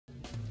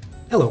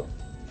Hello,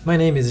 my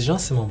name is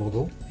Jean-Simon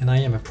Bourgault and I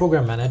am a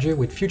program manager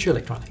with Future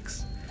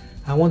Electronics.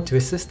 I want to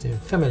assist in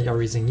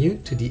familiarizing you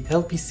to the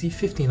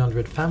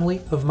LPC1500 family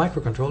of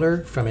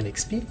microcontroller from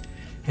NXP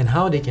and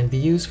how they can be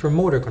used for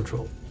motor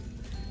control.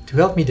 To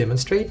help me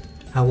demonstrate,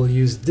 I will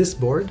use this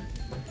board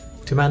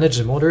to manage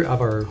the motor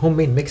of our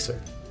homemade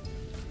mixer.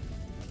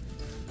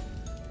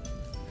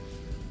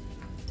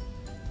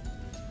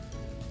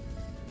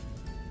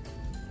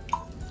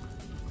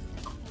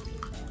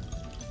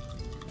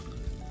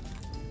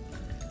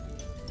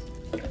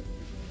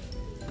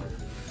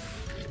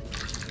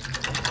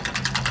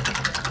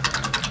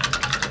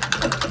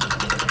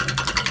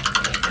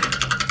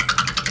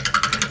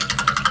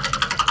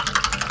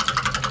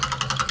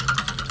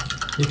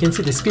 You can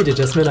see the speed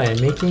adjustment I am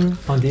making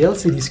on the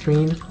LCD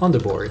screen on the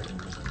board.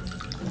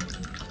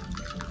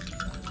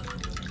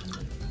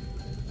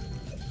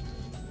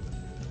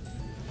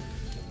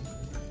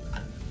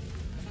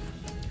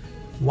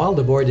 While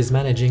the board is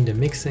managing the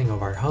mixing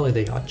of our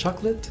holiday hot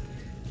chocolate,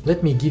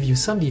 let me give you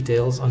some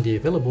details on the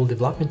available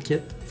development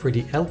kit for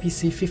the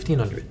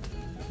LPC1500.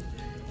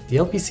 The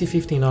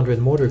LPC1500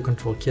 motor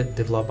control kit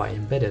developed by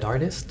embedded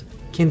artists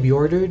can be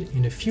ordered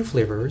in a few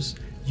flavors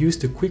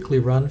used to quickly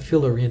run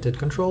field-oriented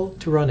control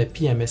to run a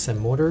PMSM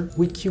motor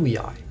with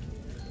QEI.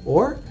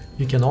 Or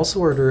you can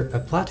also order a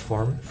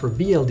platform for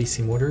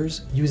BLDC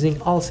motors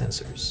using all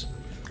sensors.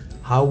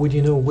 How would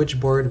you know which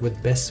board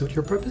would best suit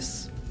your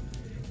purpose?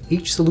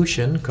 Each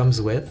solution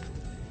comes with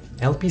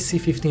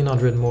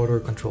LPC1500 motor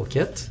control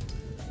kit,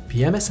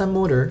 PMSM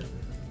motor,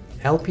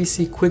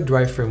 LPC quick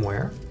drive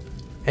firmware,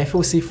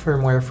 FOC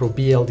firmware for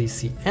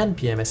BLDC and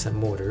PMSM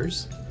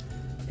motors,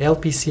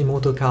 LPC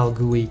Motocal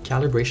GUI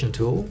calibration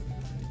tool,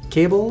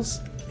 cables,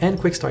 and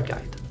quick start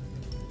guide.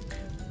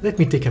 Let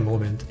me take a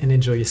moment and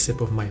enjoy a sip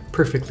of my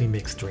perfectly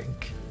mixed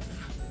drink.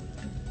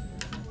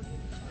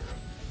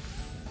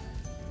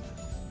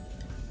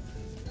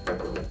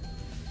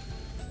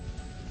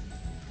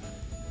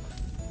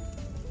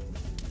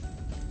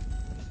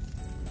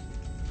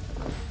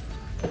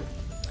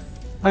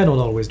 I don't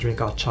always drink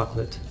hot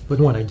chocolate, but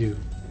when I do,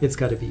 it's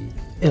gotta be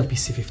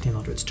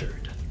LPC1500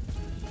 stirred.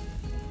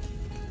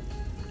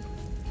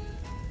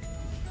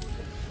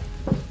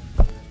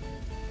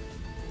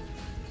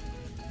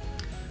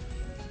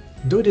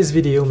 Though this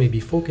video may be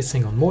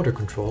focusing on motor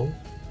control,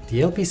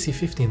 the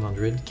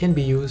LPC1500 can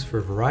be used for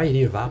a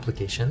variety of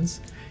applications,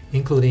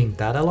 including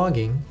data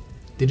logging,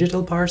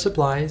 digital power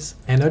supplies,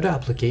 and other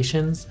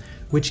applications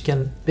which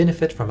can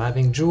benefit from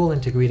having dual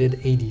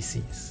integrated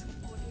ADCs.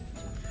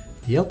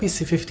 The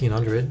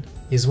LPC1500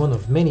 is one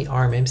of many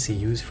ARM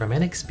MCUs from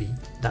NXP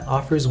that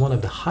offers one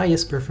of the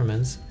highest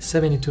performance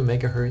 72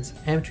 MHz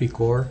M3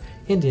 core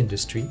in the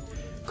industry,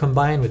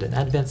 combined with an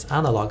advanced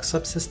analog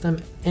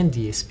subsystem and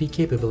DSP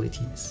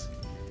capabilities.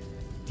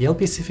 The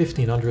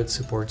LPC1500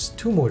 supports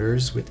two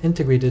motors with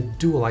integrated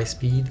dual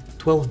high-speed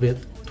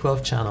 12-bit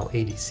 12-channel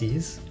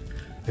ADCs,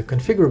 a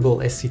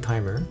configurable SC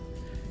timer,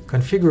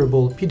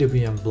 configurable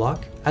PWM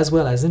block, as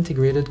well as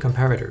integrated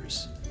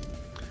comparators.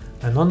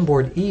 An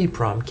onboard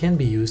EEPROM can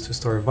be used to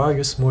store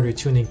various motor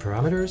tuning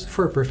parameters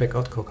for a perfect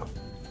outcome.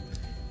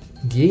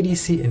 The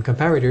ADC and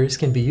comparators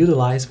can be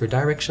utilized for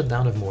direct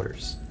shutdown of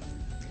motors.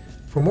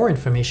 For more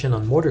information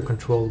on motor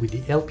control with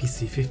the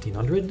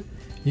LPC1500,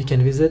 you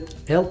can visit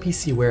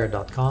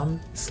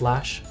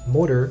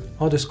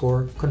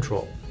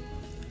lpcware.com/motor_control.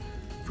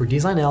 For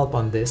design help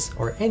on this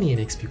or any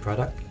NXP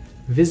product,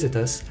 visit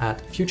us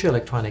at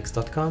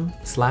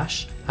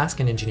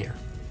futureelectronics.com/askanengineer.